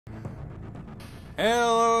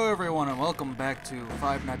Hello everyone and welcome back to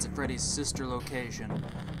Five Nights at Freddy's sister location.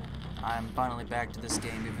 I'm finally back to this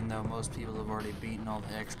game even though most people have already beaten all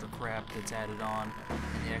the extra crap that's added on and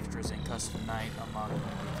the extras in Custom Night unlocked with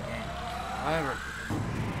the game. However,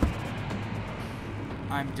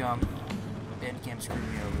 I'm dumb. Bandcamp screwed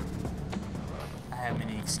me over. I have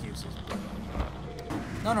many excuses, but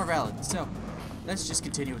none are valid, so let's just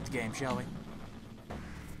continue with the game, shall we?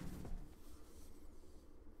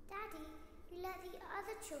 Daddy, you let the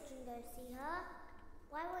other children go see her.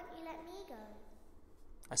 Why won't you let me go?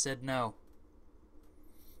 I said no.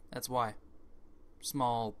 That's why.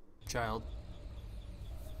 Small child.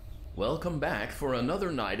 Welcome back for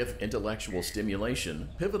another night of intellectual stimulation,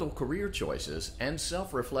 pivotal career choices, and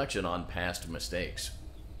self-reflection on past mistakes.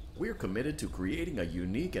 We're committed to creating a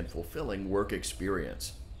unique and fulfilling work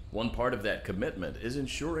experience. One part of that commitment is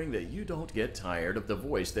ensuring that you don't get tired of the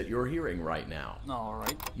voice that you're hearing right now.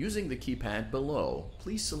 Alright. Using the keypad below,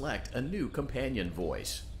 please select a new companion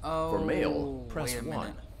voice. Oh, For male, press wait a 1.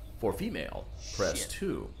 minute. For female, press Shit.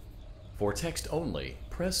 2. For text only,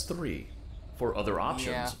 press 3. For other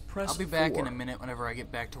options, Yeah, press 4. I'll be back in a minute whenever I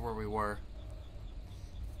get back to where we were.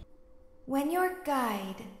 When your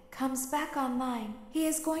guide comes back online, he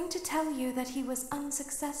is going to tell you that he was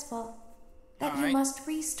unsuccessful, that you Alright. must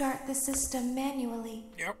restart the system manually.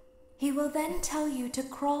 Yep. He will then tell you to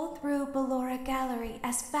crawl through Ballora Gallery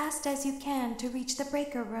as fast as you can to reach the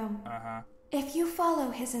breaker room. Uh-huh. If you follow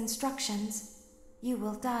his instructions, you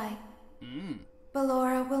will die. Mm.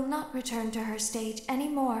 Ballora will not return to her stage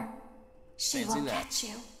anymore. She Fancy will that. catch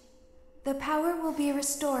you. The power will be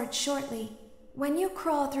restored shortly. When you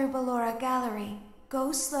crawl through Ballora Gallery,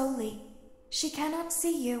 go slowly. She cannot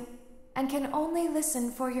see you and can only listen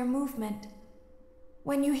for your movement.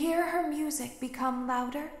 When you hear her music become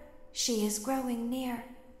louder, she is growing near,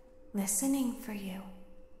 listening for you.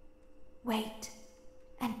 Wait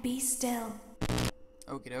and be still.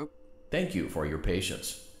 Okie doke. Thank you for your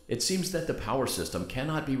patience. It seems that the power system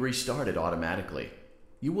cannot be restarted automatically.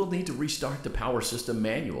 You will need to restart the power system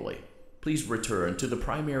manually. Please return to the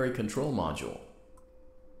primary control module.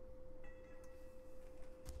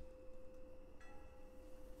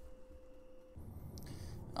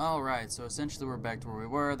 Alright, so essentially we're back to where we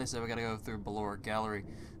were. They said we gotta go through Ballora Gallery.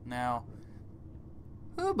 Now,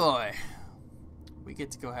 oh boy. We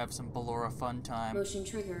get to go have some Ballora fun time. Motion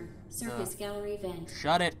trigger. Circus gallery vent.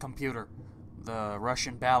 Shut it, computer. The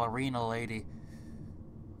Russian ballerina lady.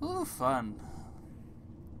 Ooh, fun.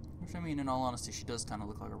 Which, I mean, in all honesty, she does kind of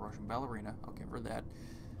look like a Russian ballerina. I'll give her that.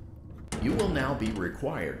 You will now be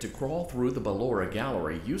required to crawl through the Ballora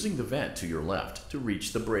Gallery using the vent to your left to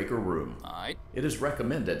reach the breaker room. Alright. It is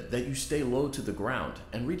recommended that you stay low to the ground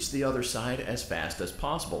and reach the other side as fast as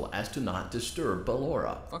possible as to not disturb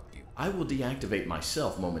Ballora. Fuck you. I will deactivate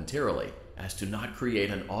myself momentarily as to not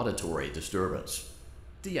create an auditory disturbance.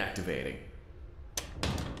 Deactivating.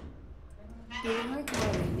 Ballora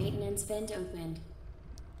gallery maintenance vent opened.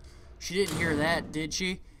 She didn't hear that, did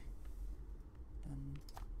she?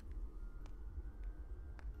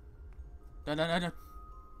 Dun, dun, dun, dun.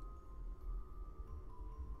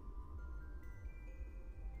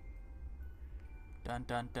 Dun,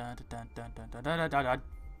 dun, dun, dun, dun, dun, dun, dun, dun, dun, dun.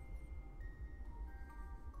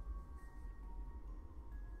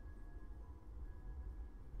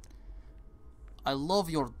 I love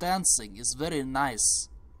your dancing, it's very nice.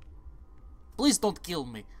 Please don't kill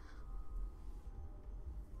me.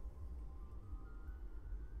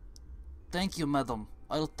 Thank you, madam.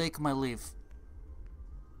 I'll take my leave.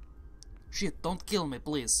 Shit, don't kill me,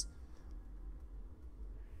 please.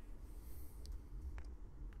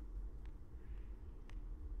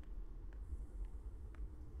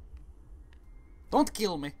 Don't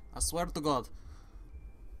kill me, I swear to God.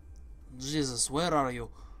 Jesus, where are you?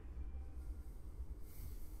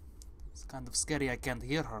 It's kind of scary, I can't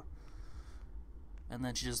hear her. And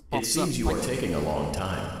then she just It pops up. seems you are taking a long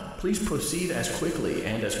time. Please proceed as quickly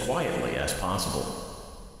and as quietly as possible.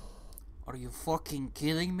 Are you fucking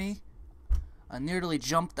kidding me? I nearly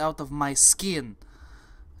jumped out of my skin.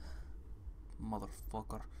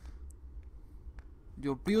 Motherfucker.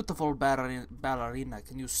 You're beautiful ballerina.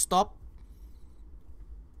 Can you stop?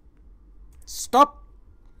 Stop!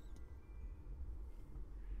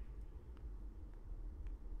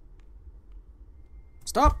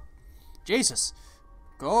 Stop! Jesus!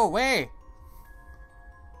 Go away!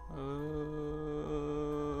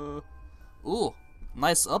 Ooh,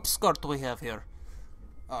 nice upskirt we have here.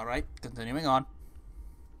 Alright, continuing on.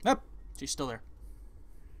 Yep, she's still there.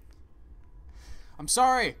 I'm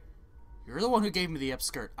sorry! You're the one who gave me the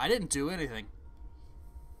upskirt. I didn't do anything.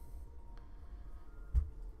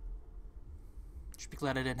 Should be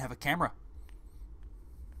glad I didn't have a camera.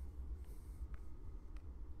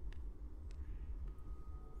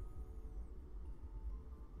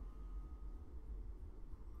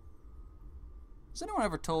 Has anyone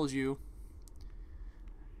ever told you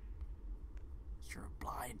you're a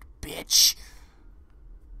blind bitch?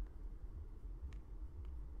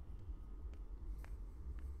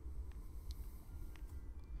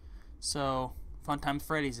 So, Funtime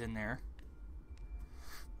Freddy's in there.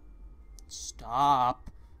 Stop.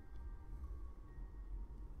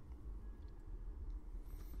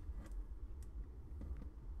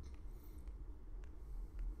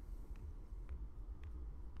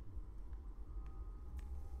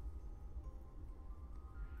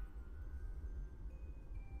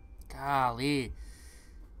 Golly,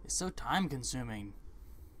 it's so time consuming.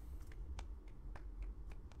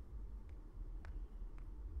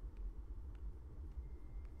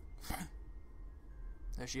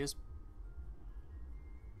 There she is.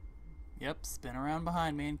 Yep, spin around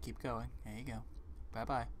behind me and keep going. There you go.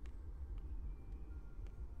 Bye-bye.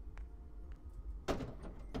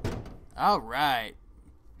 Alright.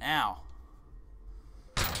 Now.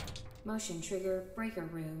 Motion trigger breaker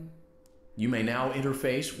room. You may now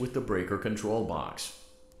interface with the breaker control box.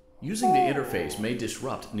 Using the interface may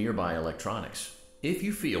disrupt nearby electronics. If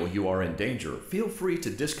you feel you are in danger, feel free to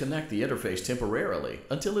disconnect the interface temporarily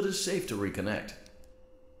until it is safe to reconnect.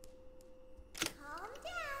 Calm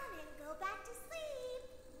down and go back to sleep.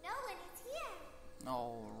 No one is here.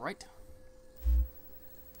 Alright.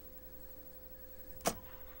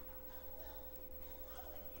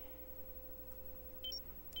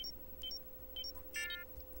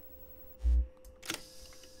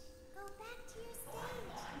 Go back to your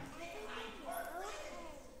stage. Everything is okay.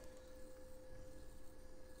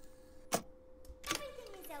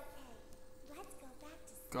 Everything is okay. Let's go back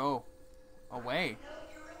to sleep. Go. Away. Oh,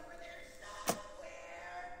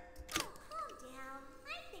 calm down. I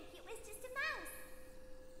think it was just a mouse.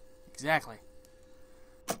 Exactly.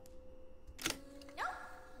 Nope,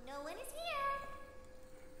 no one is here.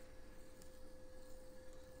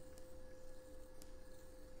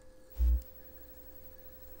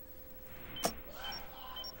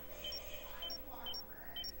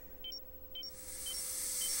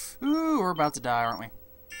 Ooh, we're about to die, aren't we?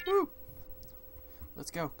 Woo. Let's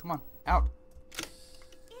go. Come on. Out. It's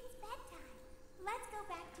bedtime. Let's go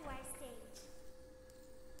back to our stage.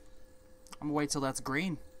 I'm gonna wait till that's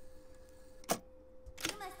green. You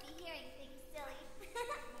must be hearing things silly.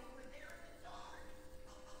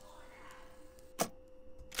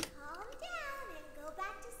 Calm down and go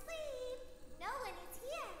back to sleep. No one is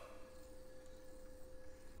here.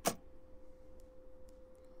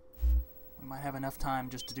 We might have enough time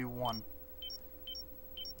just to do one.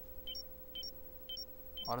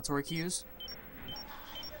 Auditory cues? Go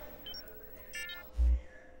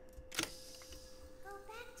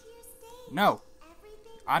back to your stage. No.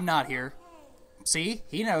 Everything I'm is not here. okay. See?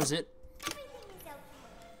 He knows it. Everything is okay.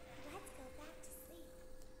 Let's go back to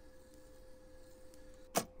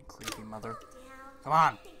sleep. Creepy mother. Calm down. Come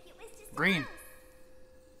on. I think it was just a Green. mouse.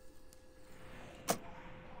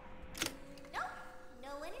 Nope, no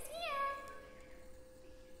one is here.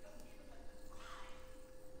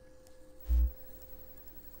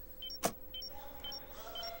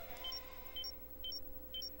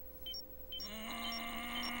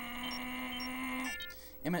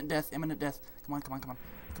 Imminent death, imminent death. Come on, come on, come on.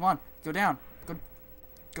 Come on, go down.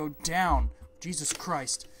 Go down. Jesus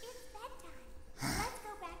Christ. It's bedtime. Let's go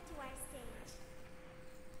back to our stage.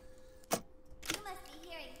 You must be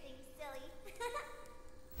hearing things silly.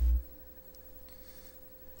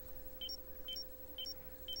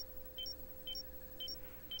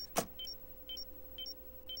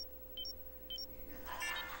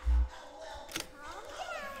 Calm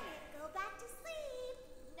down and go back to sleep.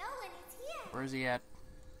 No one is here. Where's he at?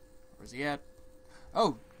 Where's he at?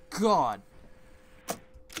 Oh, God. Go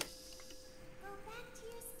back to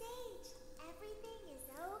your stage. Everything is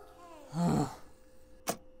okay.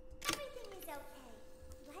 Everything is okay.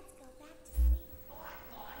 Let's go back to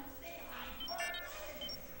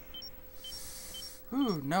sleep.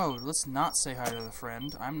 Ooh, no, let's not say hi to the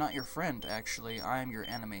friend. I'm not your friend, actually. I am your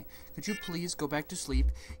enemy. Could you please go back to sleep,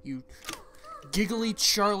 you giggly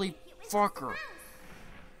Charlie fucker?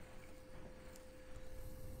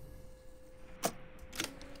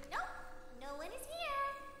 Nope, no one is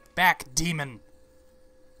here. Back, demon.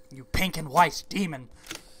 You pink and white demon.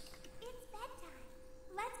 It's bedtime.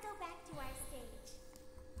 Let's go back to our stage.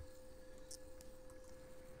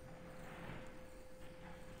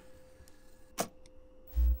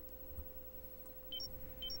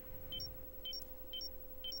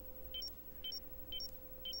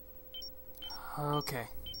 Okay.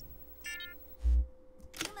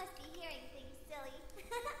 You must be hearing things silly.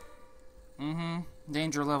 Mm-hmm.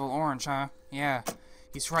 Danger level orange, huh? Yeah.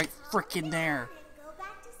 He's right frickin' there. And go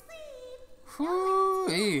back to sleep.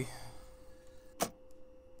 Whoo-ee.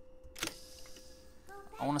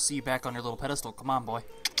 I want to see you back on your little pedestal. Come on, boy.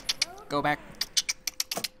 Go back.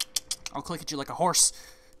 I'll click at you like a horse.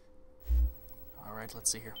 Alright,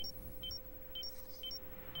 let's see here.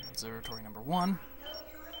 Observatory number 1.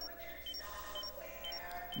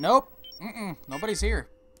 Nope. Nobody's here.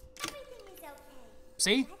 Everything is okay.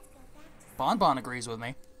 See? Let's go back to Bonbon agrees with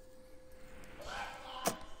me.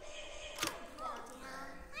 I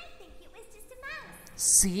think it was just a mouse.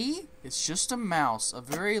 See? It's just a mouse. A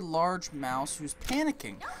very large mouse who's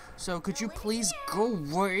panicking. So could you please go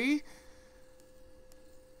away?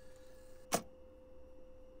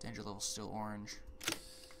 Danger level still orange.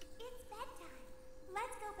 It's bedtime.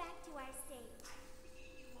 Let's go back to our stage.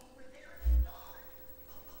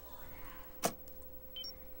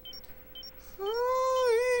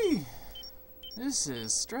 Ooh-ee. This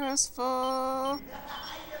is stressful.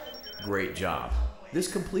 Great job.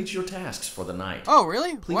 This completes your tasks for the night. Oh,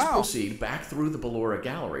 really? Please Wow. proceed back through the Ballera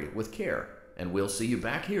Gallery with care, and we'll see you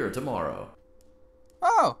back here tomorrow.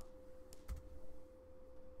 Oh.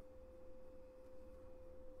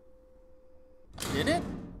 Did it?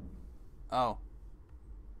 Oh.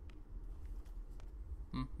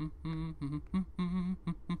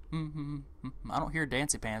 I don't hear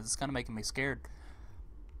Dancy Pants. It's kind of making me scared.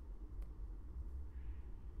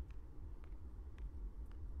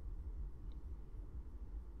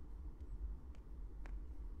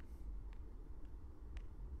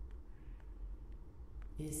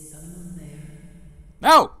 Is someone there?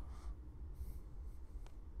 No!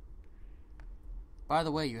 By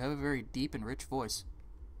the way, you have a very deep and rich voice.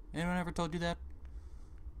 Anyone ever told you that?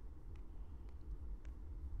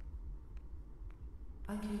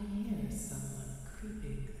 I can hear someone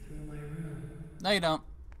creeping through my room. No, you don't.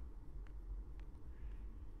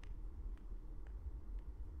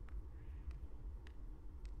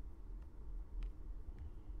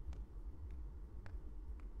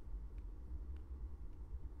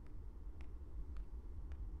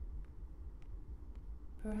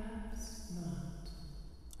 Perhaps not.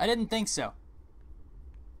 I didn't think so.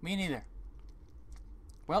 Me neither.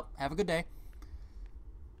 Well, have a good day.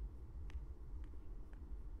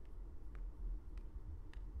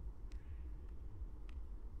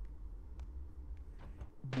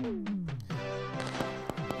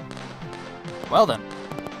 Well then.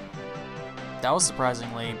 That was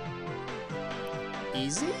surprisingly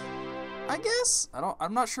easy, I guess?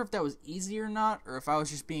 I'm not sure if that was easy or not, or if I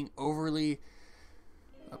was just being overly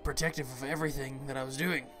protective of everything that I was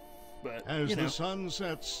doing. But, As you know. the sun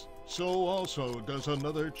sets, so also does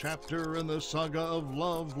another chapter in the saga of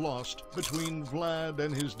love lost between Vlad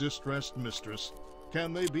and his distressed mistress.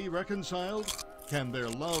 Can they be reconciled? Can their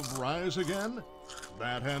love rise again?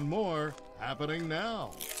 That and more happening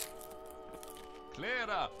now.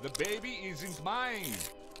 Clara, the baby isn't mine.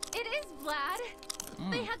 It is Vlad.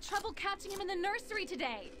 They had trouble catching him in the nursery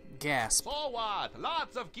today. Gasp. So what?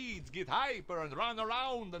 Lots of kids get hyper and run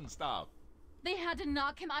around and stuff. They had to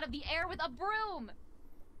knock him out of the air with a broom.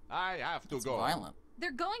 I have to It's go. violent.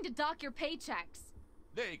 They're going to dock your paychecks.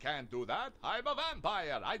 They can't do that. I'm a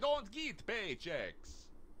vampire. I don't get paychecks.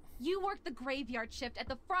 You work the graveyard shift at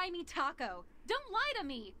the Fry Me Taco. Don't lie to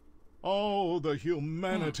me. Oh, the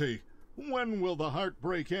humanity! When will the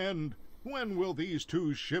heartbreak end? When will these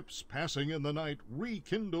two ships passing in the night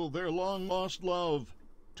rekindle their long-lost love?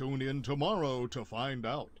 Tune in tomorrow to find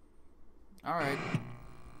out. Alright.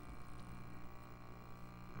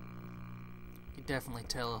 You can definitely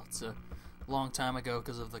tell it's a long time ago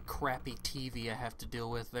because of the crappy TV I have to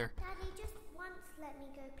deal with there. Daddy, just once let me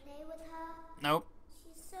go play with her. Nope.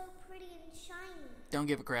 She's so pretty and shiny. Don't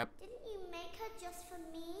give a crap. Didn't you make her just for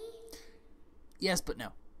me? Yes, but no.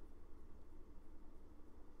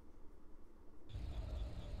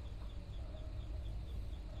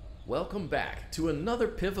 Welcome back to another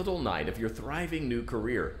pivotal night of your thriving new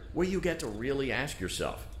career, where you get to really ask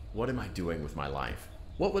yourself, what am I doing with my life?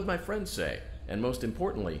 What would my friends say? And most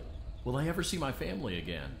importantly, will I ever see my family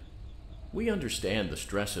again? We understand the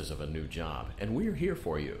stresses of a new job, and we're here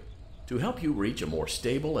for you. To help you reach a more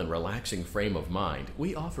stable and relaxing frame of mind,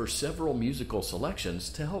 we offer several musical selections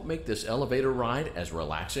to help make this elevator ride as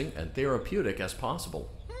relaxing and therapeutic as possible.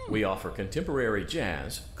 We offer contemporary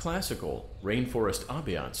jazz, classical, rainforest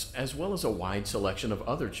ambiance, as well as a wide selection of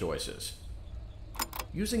other choices.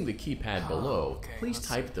 Using the keypad below, okay, please let's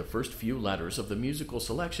type the first few letters of the musical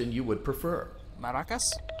selection you would prefer.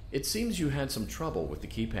 Maracas? It seems you had some trouble with the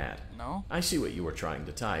keypad. No? I see what you were trying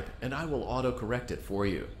to type, and I will auto-correct it for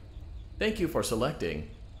you. Thank you for selecting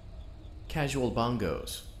Casual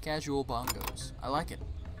Bongos. Casual bongos. I like it.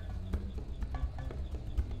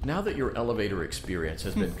 Now that your elevator experience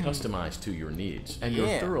has been customized to your needs and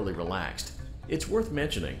you're thoroughly relaxed, it's worth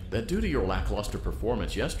mentioning that due to your lackluster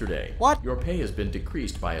performance yesterday, your pay has been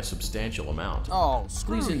decreased by a substantial amount. Oh,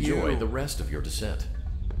 screw you. Please enjoy the rest of your descent.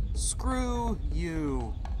 Screw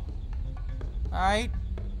you. Alright,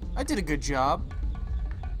 I did a good job.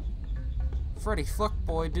 Freddy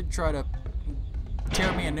Fuckboy did try to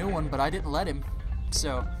tear me a new one, but I didn't let him.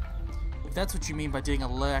 So, if that's what you mean by doing a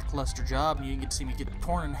lackluster job and you didn't get to see me get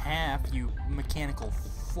torn in half, you mechanical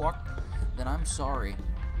fuck, then I'm sorry.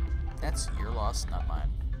 That's your loss, not mine.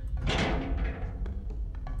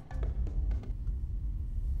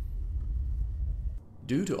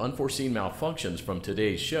 Due to unforeseen malfunctions from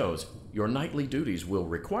today's shows, your nightly duties will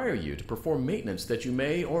require you to perform maintenance that you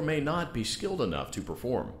may or may not be skilled enough to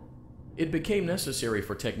perform. It became necessary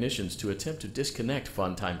for technicians to attempt to disconnect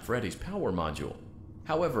Funtime Freddy's power module.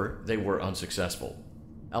 However, they were unsuccessful.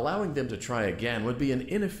 Allowing them to try again would be an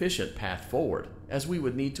inefficient path forward, as we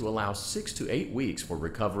would need to allow 6 to 8 weeks for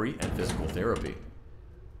recovery and physical therapy.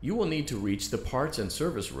 You will need to reach the parts and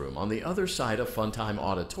service room on the other side of Funtime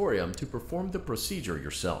Auditorium to perform the procedure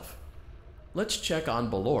yourself. Let's check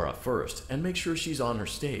on Ballora first and make sure she's on her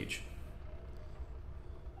stage.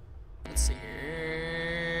 Let's see here.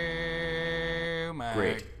 Oh my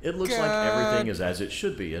Great. It looks like everything is as it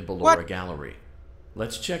should be in Ballora What? Gallery.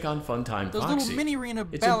 Let's check on Funtime Those Foxy. little mini arena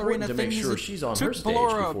It's ballerina important to make thingies sure that she's on took her stage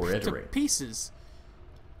Ballora before to entering. pieces.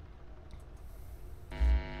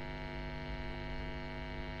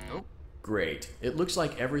 Oh. Great. It looks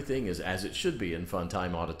like everything is as it should be in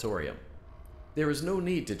Funtime Auditorium. There is no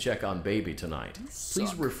need to check on Baby tonight.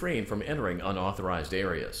 Please refrain from entering unauthorized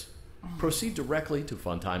areas. Proceed directly to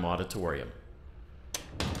Funtime Auditorium.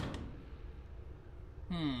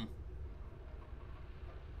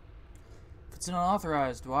 If it's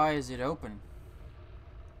unauthorized, why is it open?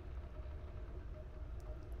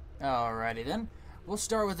 Alrighty then. We'll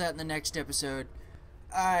start with that in the next episode.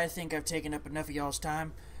 I think I've taken up enough of y'all's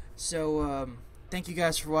time. So, thank you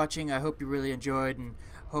guys for watching. I hope you really enjoyed, and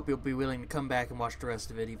hope you'll be willing to come back and watch the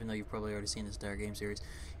rest of it, even though you've probably already seen this entire game series.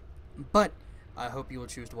 But I hope you will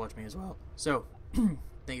choose to watch me as well. So,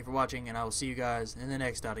 thank you for watching, and I will see you guys in the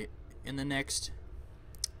next audio.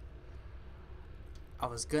 I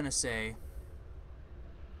was gonna say,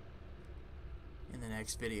 in the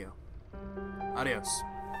next video. Adios.